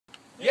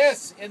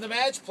Yes, in the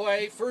match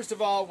play, first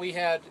of all, we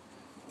had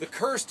the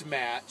cursed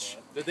match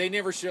that they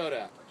never showed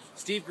up.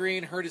 Steve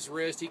Green hurt his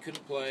wrist, he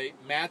couldn't play.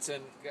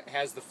 Mattson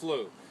has the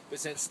flu. But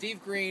since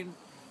Steve Green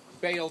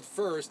bailed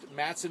first,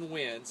 Mattson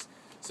wins,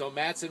 so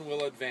Mattson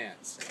will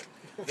advance.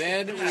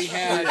 Then we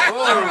had...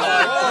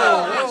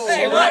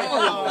 Hey,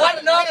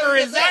 what number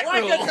is that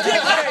rule?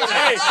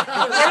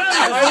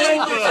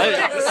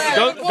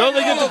 Don't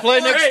they get to play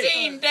next?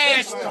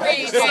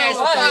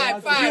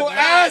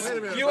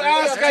 16-3-555. You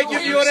ask, I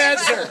give you an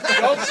answer.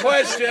 Don't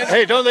question.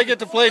 Hey, don't they get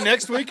to play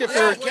next week if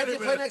they're? Can't they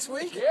play next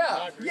week?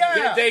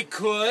 Yeah. They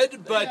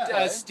could,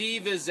 but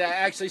Steve is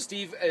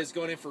Steve is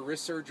going in for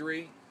wrist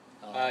surgery.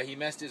 He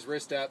messed his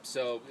wrist up,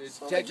 so it's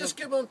Just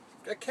give him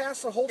a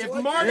cast of whole. If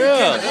Marty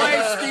can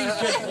play, Steve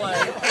can play.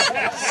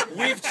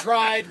 We've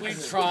tried,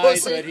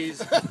 but he's...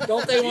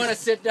 Don't they want to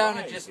sit down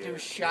and just do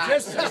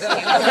shots?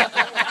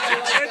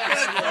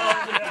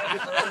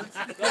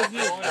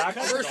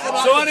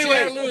 So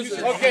anyway,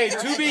 okay,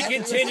 to be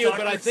continued,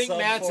 but I think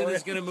Mattson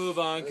is going to move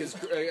on because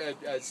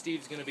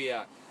Steve's going to be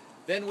out.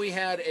 Then we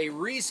had a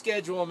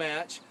reschedule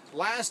match.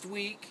 Last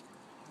week,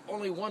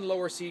 only one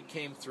lower seed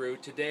came through.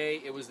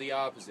 Today, it was the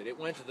opposite. It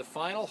went to the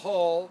final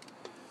hole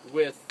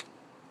with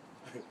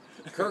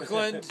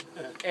Kirkland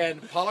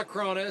and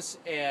Polychronis,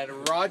 and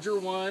Roger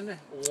won,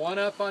 one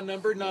up on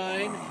number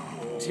 9.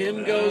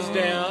 Tim goes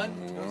down.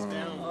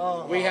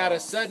 We had a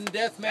sudden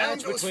death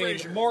match between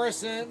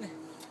Morrison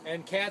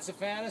and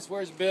Katsafanis.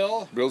 Where's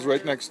Bill? Bill's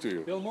right next to you.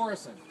 Bill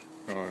Morrison.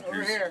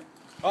 Over here.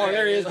 Oh,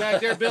 there he is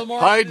back there. Bill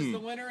Morrison Hiding. is the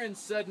winner in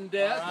sudden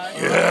death.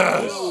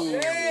 Yes.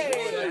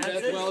 Sudden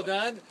death, well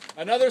done.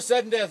 Another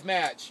sudden death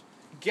match.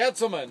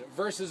 Getzelman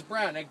versus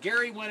Brown. Now,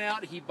 Gary went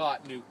out. He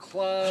bought new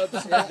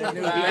clubs, got a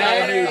haircut.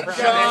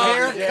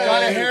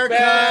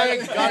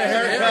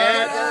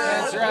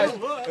 That's right.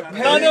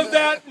 None of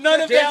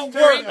that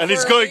worked. And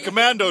he's going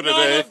commando today.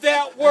 None of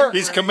that worked.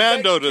 He's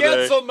commando But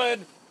today.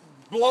 Getzelman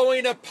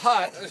blowing a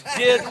putt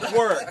did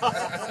work.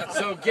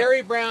 So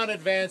Gary Brown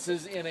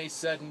advances in a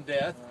sudden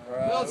death.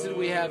 What else did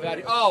we have out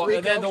here? Oh,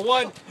 and then the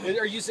one,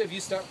 or you said if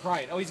you start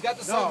crying. Oh, he's got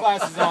the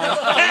sunglasses on.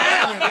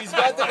 He's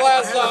got the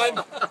glasses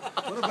on.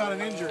 What about an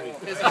injury?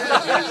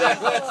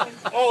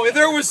 Oh,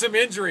 there was some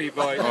injury,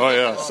 boy. Oh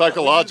yeah,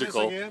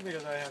 psychological.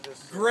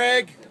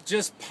 Greg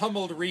just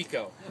pummeled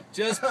Rico.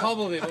 Just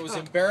pummeled him. It was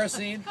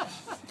embarrassing.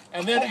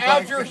 And then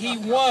after he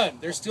won,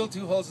 there's still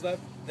 2 holes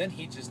left, then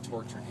he just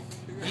tortured him.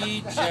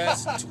 He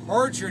just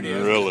tortured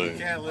him. Really?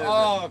 Can't live.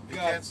 Oh, You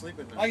God. can't sleep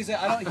at night. Like I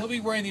said, he'll be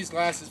wearing these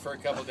glasses for a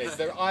couple of days.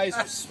 Their eyes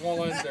are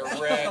swollen, they're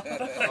red.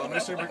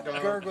 Mr.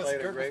 McDonald played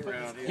a great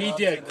round. He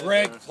did.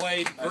 Greg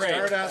played I great.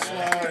 started out slow,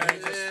 and he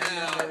just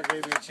never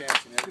gave me a chance.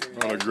 He never gave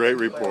me Oh, great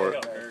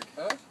report.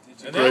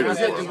 And that was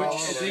it.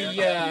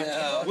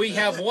 We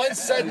have one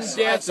sudden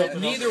death, so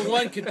neither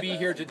one could be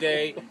here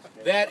today.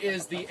 That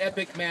is the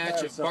epic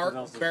match of Bart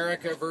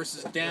Barrica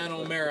versus Dan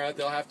O'Mara.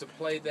 They'll have to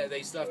play that.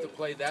 They still have to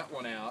play that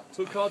one out.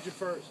 Who called you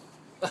first?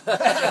 Well,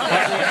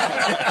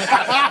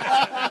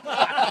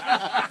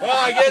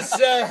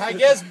 I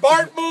guess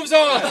Bart moves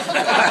on.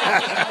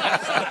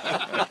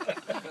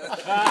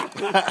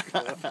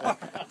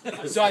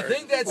 So I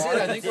think that's it.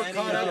 I think we're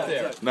caught up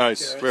there.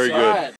 Nice, very good.